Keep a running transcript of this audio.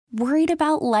Worried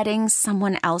about letting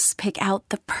someone else pick out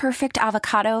the perfect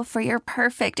avocado for your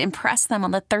perfect impress them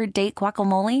on the third date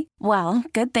guacamole? Well,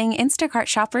 good thing Instacart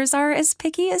shoppers are as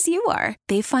picky as you are.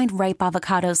 They find ripe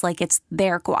avocados like it's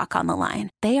their guac on the line.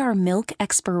 They are milk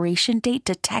expiration date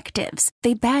detectives.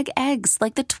 They bag eggs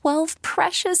like the 12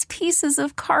 precious pieces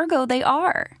of cargo they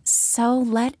are. So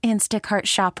let Instacart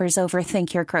shoppers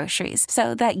overthink your groceries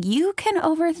so that you can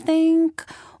overthink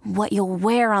what you'll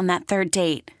wear on that third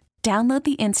date. Download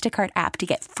the Instacart app to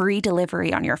get free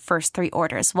delivery on your first 3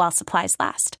 orders while supplies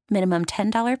last. Minimum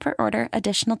 $10 per order.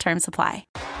 Additional terms apply.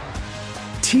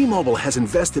 T-Mobile has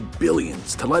invested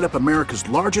billions to light up America's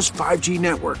largest 5G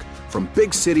network, from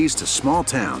big cities to small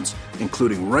towns,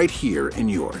 including right here in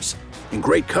yours. And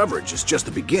great coverage is just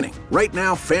the beginning. Right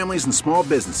now, families and small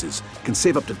businesses can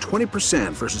save up to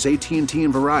 20% versus AT&T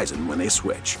and Verizon when they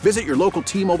switch. Visit your local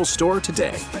T-Mobile store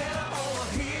today.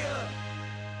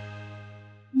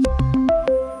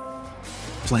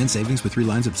 Plan savings with 3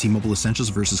 lines of T-Mobile Essentials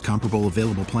versus comparable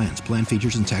available plans. Plan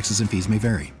features and taxes and fees may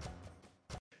vary.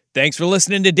 Thanks for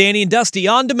listening to Danny and Dusty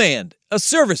On Demand, a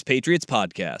Service Patriots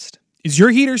podcast. Is your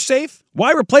heater safe?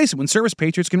 Why replace it when Service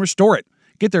Patriots can restore it?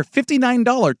 Get their $59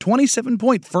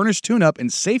 27-point furnace tune-up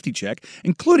and safety check,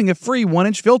 including a free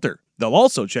 1-inch filter. They'll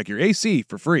also check your AC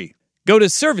for free. Go to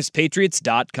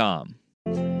ServicePatriots.com.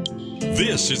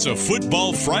 This is a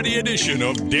Football Friday edition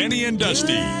of Danny and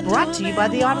Dusty. Brought to you by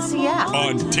the Odyssey app.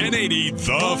 On 1080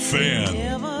 The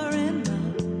Fan.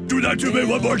 Do that to me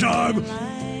one more time.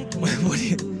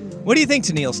 What do you think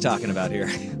Tennille's talking about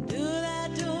here?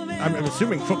 I'm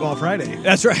assuming Football Friday.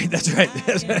 That's right.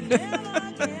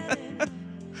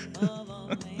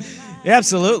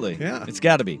 Absolutely. Yeah. It's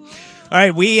got to be. All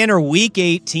right, we enter Week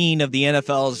 18 of the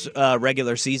NFL's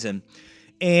regular season.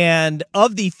 And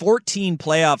of the 14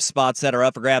 playoff spots that are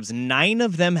up for grabs, 9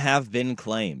 of them have been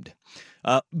claimed.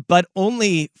 But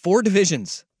only 4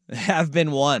 divisions have been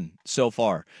won so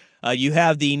far. You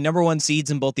have the number 1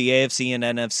 seeds in both the AFC and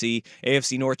NFC.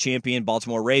 AFC North champion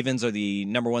Baltimore Ravens are the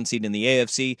number 1 seed in the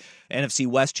AFC. NFC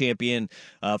West champion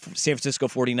San Francisco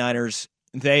 49ers.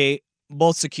 They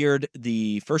both secured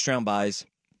the first-round byes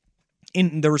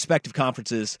in the respective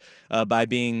conferences by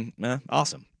being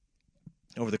awesome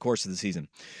over the course of the season.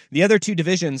 The other 2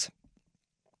 divisions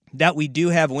that we do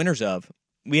have winners of,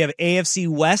 we have AFC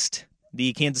West,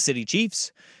 the Kansas City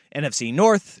Chiefs, NFC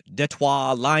North,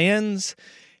 Detroit Lions,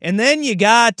 and then you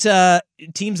got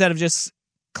teams that have just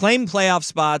claimed playoff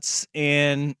spots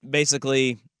and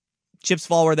basically chips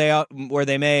fall where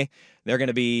they may. They're going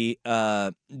to be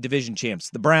division champs.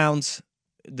 The Browns,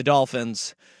 the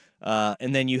Dolphins,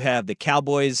 and then you have the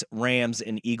Cowboys, Rams,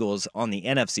 and Eagles on the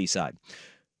NFC side.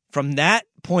 From that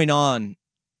point on,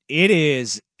 it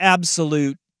is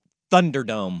absolute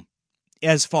Thunderdome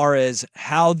as far as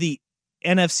how the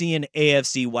NFC and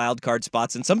AFC wildcard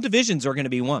spots and some divisions are going to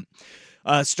be won.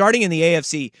 Starting in the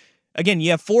AFC, again,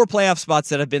 you have 4 playoff spots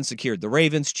that have been secured. The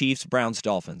Ravens, Chiefs, Browns,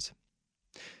 Dolphins.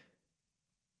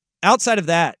 Outside of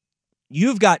that,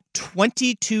 you've got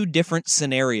 22 different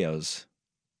scenarios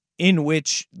in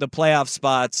which the playoff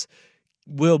spots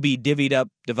will be divvied up,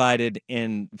 divided,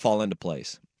 and fall into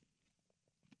place.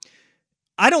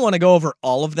 I don't want to go over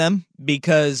all of them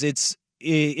because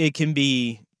it can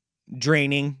be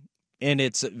draining and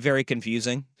it's very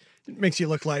confusing. It makes you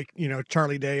look like,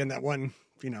 Charlie Day in that one,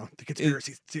 the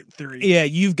conspiracy theory. Yeah,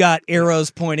 you've got arrows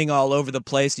pointing all over the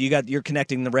place. You're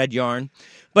connecting the red yarn.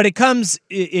 But it comes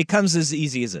as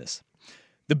easy as this.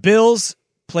 The Bills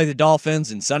play the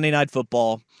Dolphins in Sunday Night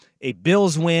Football. A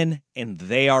Bills win, and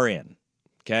they are in.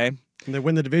 Okay? And they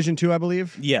win the division too, I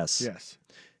believe? Yes. Yes.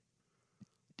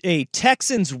 A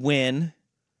Texans win,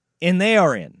 and they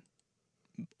are in.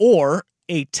 Or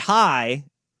a tie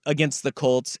against the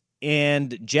Colts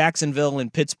and Jacksonville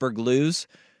and Pittsburgh lose,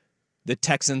 the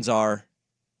Texans are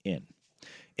in.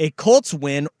 A Colts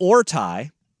win or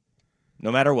tie,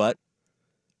 no matter what,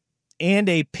 and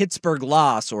a Pittsburgh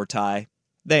loss or tie,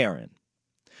 they are in.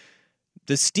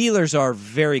 The Steelers are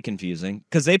very confusing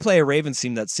because they play a Ravens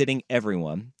team that's sitting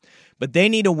everyone, but they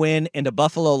need a win and a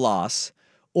Buffalo loss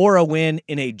or a win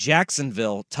in a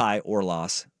Jacksonville tie or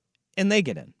loss, and they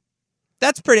get in.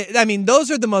 That's pretty, those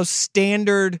are the most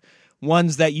standard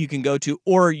ones that you can go to,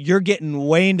 or you're getting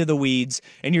way into the weeds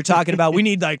and you're talking about we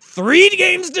need like 3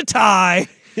 games to tie.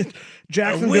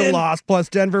 Jacksonville loss plus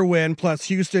Denver win plus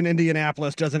Houston,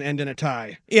 Indianapolis doesn't end in a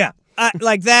tie. Yeah,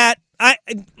 like that.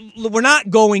 We're not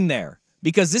going there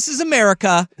because this is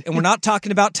America and we're not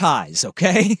talking about ties,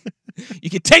 okay? You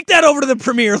can take that over to the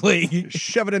Premier League.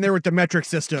 Shove it in there with the metric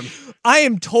system. I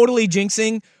am totally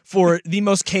jinxing for the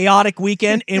most chaotic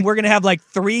weekend, and we're going to have like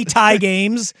 3 tie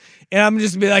games, and I'm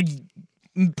just going to be like,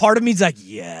 part of me's like,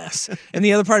 yes. And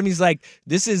the other part of me's like,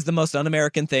 this is the most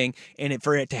un-American thing. And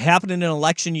for it to happen in an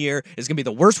election year is going to be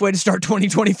the worst way to start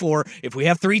 2024 if we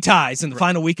have 3 ties in the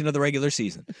final weekend of the regular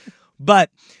season. But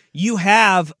you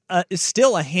have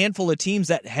still a handful of teams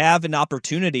that have an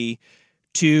opportunity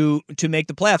to make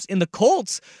the playoffs. In the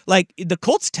Colts, like the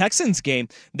Colts-Texans game,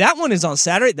 that one is on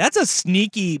Saturday. That's a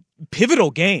sneaky,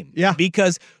 pivotal game. Yeah.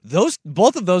 Because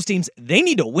both of those teams, they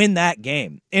need to win that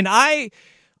game. And I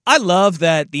love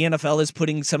that the NFL is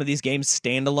putting some of these games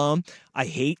standalone. I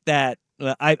hate that.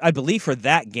 I believe for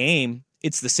that game,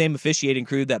 it's the same officiating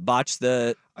crew that botched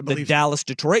the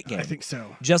Dallas-Detroit game. I think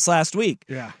so. Just last week.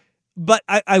 Yeah. But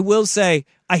I will say,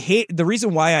 the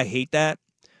reason why I hate that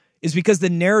is because the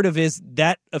narrative is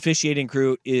that officiating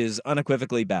crew is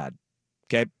unequivocally bad.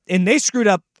 Okay? And they screwed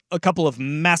up a couple of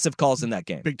massive calls in that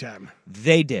game. Big time.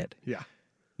 They did. Yeah.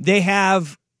 They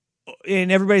have,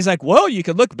 and everybody's like, well, you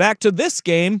could look back to this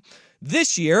game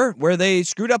this year where they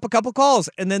screwed up a couple calls.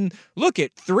 And then look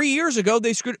at 3 years ago,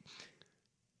 they screwed.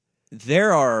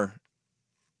 There are,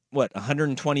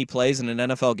 120 plays in an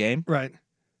NFL game? Right.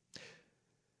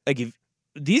 Like, if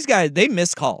these guys, they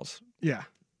miss calls. Yeah.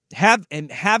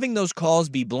 Having those calls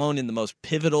be blown in the most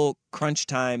pivotal crunch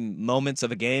time moments of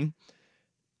a game,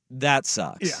 that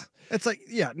sucks. Yeah. It's like,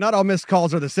 not all missed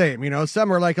calls are the same.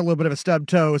 Some are like a little bit of a stub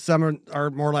toe. Some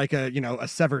are more like a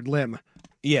severed limb.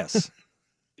 Yes.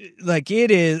 Like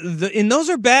it is. And those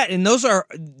are bad. And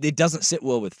it doesn't sit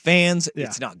well with fans. Yeah.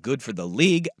 It's not good for the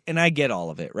league. And I get all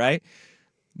of it, right?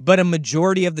 But a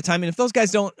majority of the time, and if those guys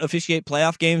don't officiate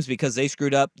playoff games because they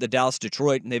screwed up the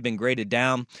Dallas-Detroit and they've been graded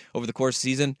down over the course of the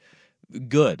season,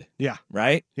 good. Yeah.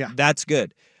 Right? Yeah. That's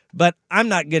good. But I'm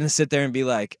not going to sit there and be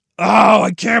like, oh,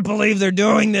 I can't believe they're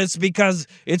doing this because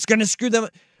it's going to screw them.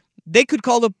 They could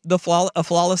call a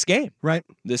flawless game right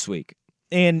this week.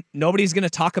 And nobody's going to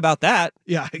talk about that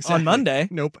on Monday.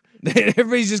 Nope.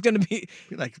 Everybody's just going to be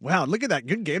like, wow, look at that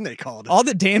good game they called. All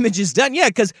the damage is done. Yeah,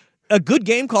 because a good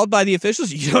game called by the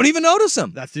officials, you don't even notice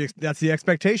them. That's the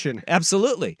expectation.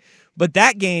 Absolutely. But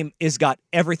that game has got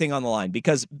everything on the line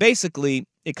because basically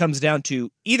it comes down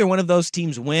to either one of those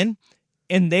teams win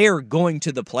and they are going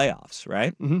to the playoffs,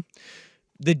 right? Mm-hmm.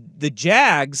 The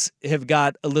Jags have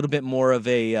got a little bit more of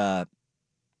a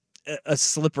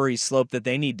slippery slope that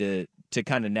they need to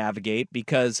kind of navigate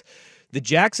because the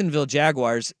Jacksonville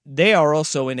Jaguars, they are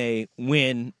also in a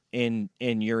win and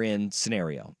you're in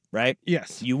scenario, right?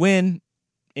 Yes. You win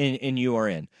and you are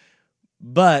in.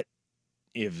 But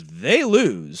if they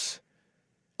lose,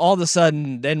 all of a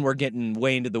sudden then we're getting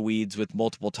way into the weeds with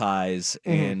multiple ties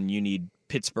and you need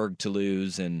Pittsburgh to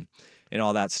lose and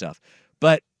all that stuff.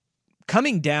 But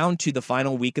coming down to the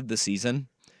final week of the season,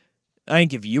 I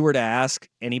think if you were to ask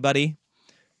anybody,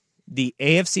 the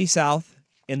AFC South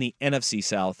and the NFC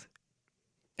South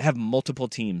have multiple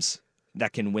teams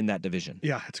that can win that division.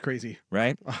 Yeah, it's crazy.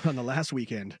 Right? On the last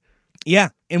weekend. Yeah,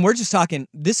 and we're just talking,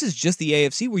 this is just the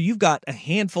AFC where you've got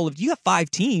you have 5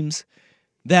 teams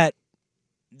that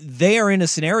they are in a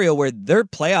scenario where their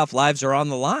playoff lives are on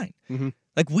the line. Mm-hmm.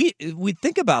 Like we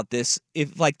think about this,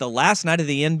 if like the last night of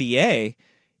the NBA,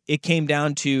 it came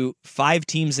down to 5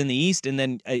 teams in the East, and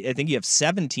then I think you have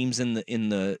 7 teams in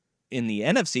the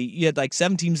NFC. You had like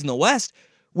 7 teams in the West,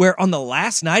 where on the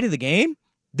last night of the game,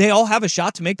 they all have a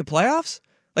shot to make the playoffs.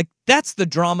 Like that's the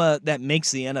drama that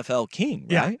makes the NFL king,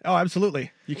 right? Yeah. Oh,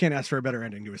 absolutely. You can't ask for a better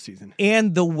ending to a season.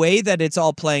 And the way that it's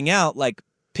all playing out, like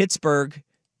Pittsburgh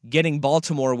getting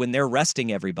Baltimore when they're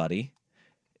resting everybody,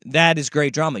 that is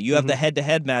great drama. You have the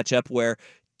head-to-head matchup where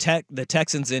the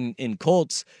Texans and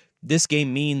Colts, this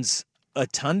game means a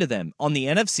ton to them. On the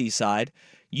NFC side,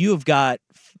 you have got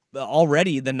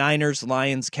already the Niners,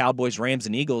 Lions, Cowboys, Rams,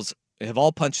 and Eagles have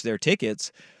all punched their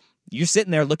tickets. You're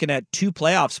sitting there looking at 2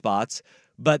 playoff spots,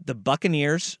 but the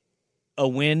Buccaneers, a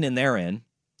win and they're in.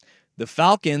 The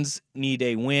Falcons need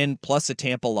a win plus a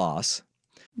Tampa loss.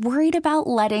 Worried about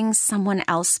letting someone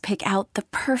else pick out the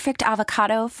perfect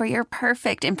avocado for your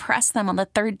perfect impress them on the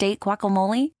third date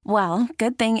guacamole? Well,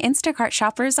 good thing Instacart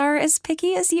shoppers are as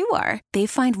picky as you are. They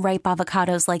find ripe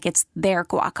avocados like it's their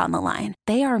guac on the line.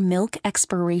 They are milk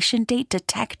expiration date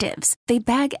detectives. They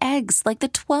bag eggs like the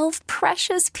 12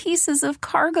 precious pieces of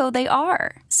cargo they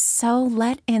are. So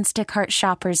let Instacart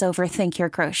shoppers overthink your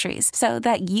groceries so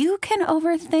that you can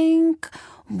overthink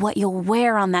what you'll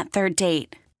wear on that third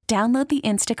date. Download the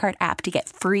Instacart app to get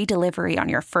free delivery on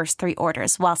your first 3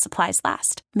 orders while supplies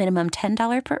last. Minimum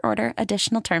 $10 per order.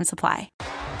 Additional terms apply.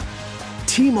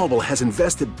 T-Mobile has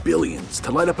invested billions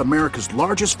to light up America's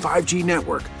largest 5G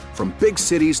network, from big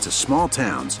cities to small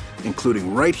towns,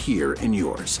 including right here in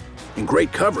yours. And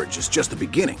great coverage is just the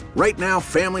beginning. Right now,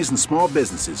 families and small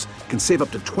businesses can save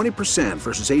up to 20%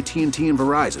 versus AT&T and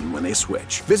Verizon when they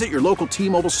switch. Visit your local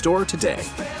T-Mobile store today.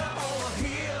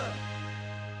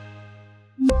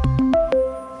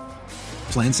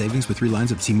 Plan savings with 3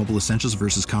 lines of T-Mobile Essentials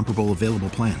versus comparable available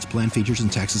plans. Plan features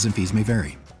and taxes and fees may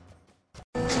vary.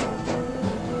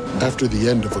 After the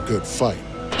end of a good fight,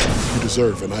 you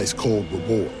deserve an ice-cold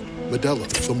reward. Modelo,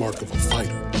 the mark of a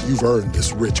fighter. You've earned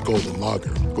this rich golden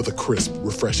lager with a crisp,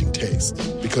 refreshing taste.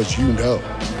 Because you know,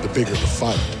 the bigger the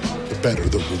fight, the better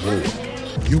the reward.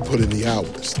 You put in the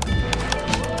hours,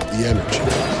 the energy,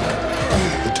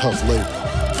 the tough labor.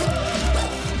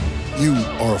 You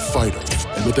are a fighter,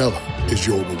 and Modelo is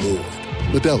your reward.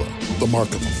 Modelo, the mark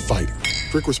of a fighter.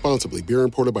 Drink responsibly. Beer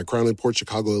imported by Crown Imports,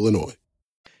 Chicago, Illinois.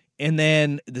 And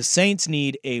then the Saints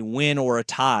need a win or a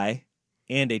tie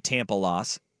and a Tampa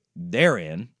loss. They're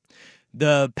in.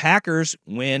 The Packers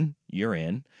win. You're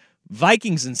in.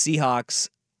 Vikings and Seahawks,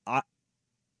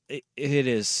 it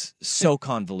is so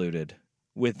convoluted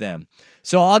with them.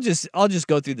 So I'll just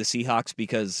go through the Seahawks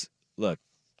because, look,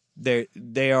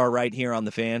 they are right here on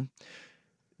the fan.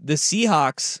 The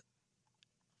Seahawks,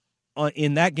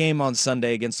 in that game on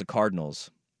Sunday against the Cardinals,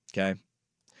 okay,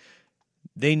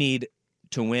 they need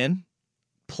to win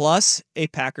plus a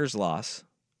Packers loss,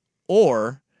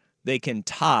 or they can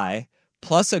tie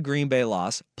plus a Green Bay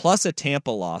loss plus a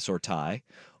Tampa loss or tie,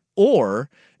 or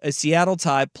a Seattle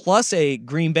tie plus a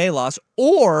Green Bay loss,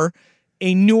 or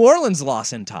a New Orleans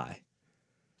loss and tie.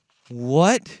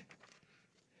 What?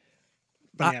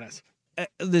 Bananas.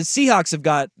 The Seahawks have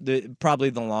got probably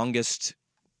the longest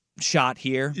shot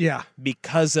here. Yeah.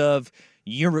 Because of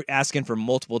you're asking for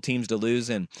multiple teams to lose.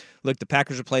 And look, the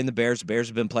Packers are playing the Bears. The Bears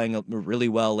have been playing really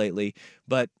well lately.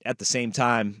 But at the same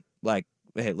time, like,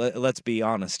 hey, let's be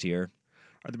honest here.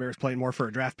 Are the Bears playing more for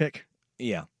a draft pick?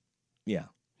 Yeah.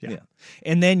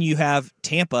 And then you have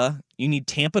Tampa. You need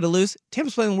Tampa to lose.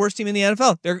 Tampa's playing the worst team in the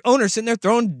NFL. Their owner's sitting there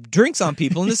throwing drinks on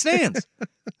people in the stands.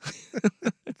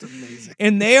 It's amazing.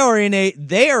 And they are in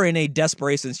a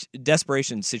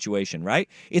desperation situation, right?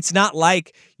 It's not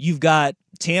like you've got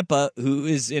Tampa, who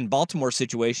is in Baltimore's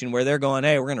situation where they're going,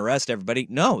 hey, we're going to arrest everybody.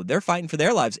 No, they're fighting for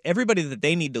their lives. Everybody that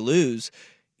they need to lose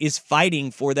is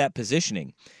fighting for that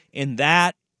positioning. And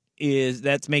that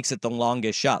makes it the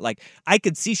longest shot. Like, I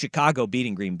could see Chicago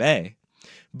beating Green Bay,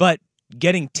 but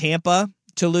getting Tampa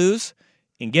to lose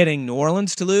and getting New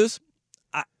Orleans to lose,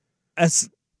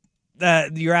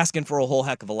 you're asking for a whole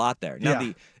heck of a lot there. Now,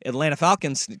 the Atlanta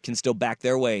Falcons can still back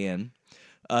their way in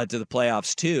to the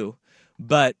playoffs too,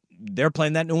 but they're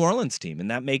playing that New Orleans team, and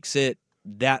that makes it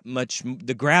that much.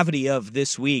 The gravity of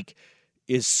this week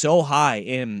is so high.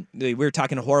 And we were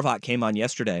talking to Horvat, came on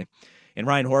yesterday, and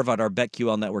Ryan Horvat, our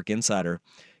BetQL Network insider,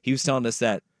 he was telling us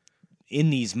that in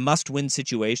these must-win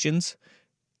situations,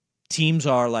 teams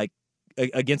are like,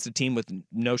 against a team with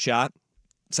no shot,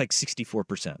 it's like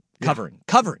 64%.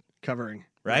 Covering.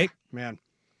 Right? Yeah, man.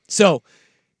 So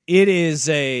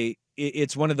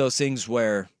it's one of those things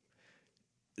where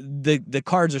the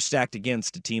cards are stacked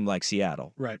against a team like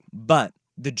Seattle. Right. But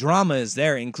the drama is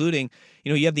there, including,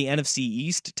 you have the NFC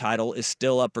East title is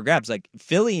still up for grabs. Like,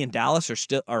 Philly and Dallas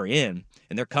are in,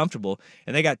 and they're comfortable,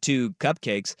 and they got 2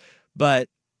 cupcakes. But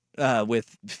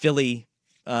with Philly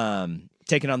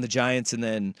taking on the Giants and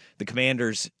then the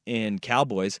Commanders and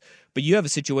Cowboys, but you have a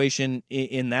situation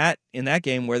in that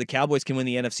game where the Cowboys can win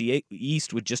the NFC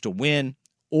East with just a win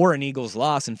or an Eagles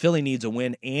loss, and Philly needs a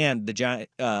win and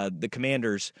the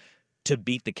Commanders to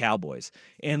beat the Cowboys.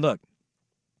 And look,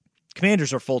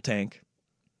 Commanders are full tank.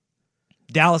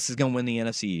 Dallas is going to win the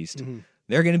NFC East. Mm-hmm.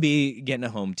 They're going to be getting a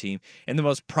home team. And the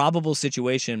most probable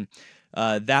situation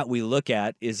that we look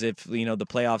at is if, the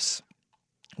playoffs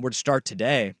were to start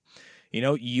today,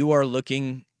 you are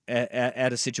looking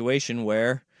at a situation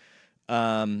where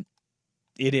it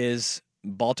is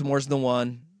Baltimore's the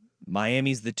 1,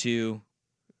 Miami's the 2,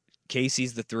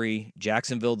 KC's the 3,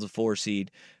 Jacksonville's the 4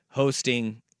 seed,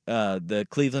 hosting the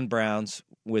Cleveland Browns,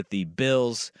 with the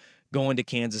Bills going to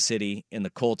Kansas City and the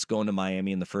Colts going to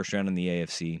Miami in the first round in the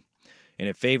AFC. And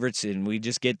it favorites, and we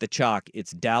just get the chalk.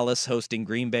 It's Dallas hosting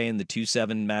Green Bay in the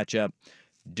 2-7 matchup,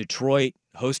 Detroit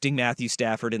hosting Matthew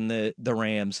Stafford and the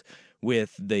Rams,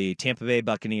 with the Tampa Bay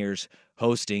Buccaneers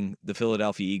hosting the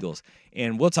Philadelphia Eagles.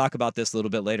 And we'll talk about this a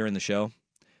little bit later in the show.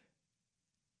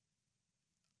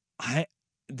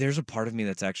 There's a part of me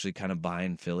that's actually kind of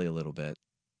buying Philly a little bit.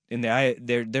 And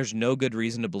there's no good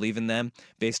reason to believe in them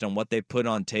based on what they put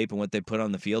on tape and what they put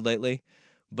on the field lately.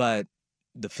 But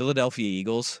the Philadelphia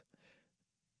Eagles,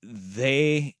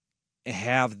 they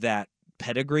have that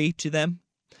pedigree to them,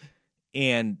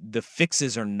 and the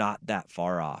fixes are not that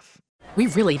far off. We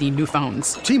really need new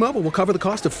phones. T-Mobile will cover the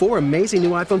cost of 4 amazing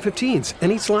new iPhone 15s, and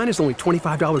each line is only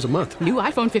 $25 a month. New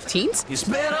iPhone 15s? It's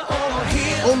better over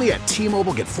here. Only at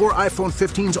T-Mobile, get 4 iPhone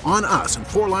 15s on us and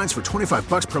 4 lines for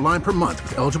 $25 per line per month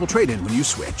with eligible trade-in when you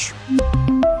switch.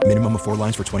 Minimum of 4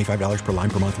 lines for $25 per line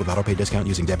per month with autopay discount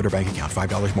using debit or bank account.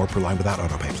 $5 more per line without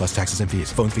autopay, plus taxes and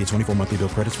fees. Phone fee at 24 monthly bill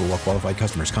credits for well-qualified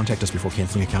customers. Contact us before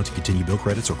canceling account to continue bill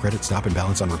credits or credit stop and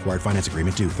balance on required finance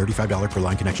agreement due. $35 per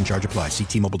line connection charge applies. See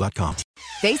T-Mobile.com.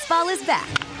 Baseball is back,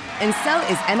 and so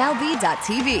is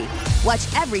MLB.tv.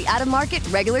 Watch every out-of-market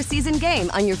regular season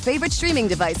game on your favorite streaming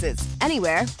devices.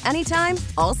 Anywhere, anytime,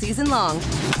 all season long.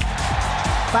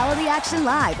 Follow the action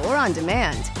live or on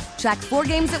demand. Track 4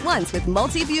 games at once with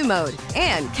multi-view mode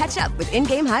and catch up with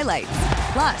in-game highlights.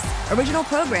 Plus, original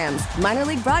programs, minor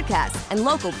league broadcasts, and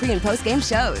local pre- and post-game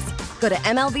shows. Go to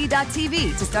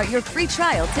MLB.tv to start your free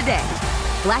trial today.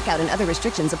 Blackout and other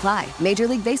restrictions apply. Major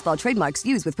League Baseball trademarks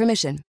used with permission.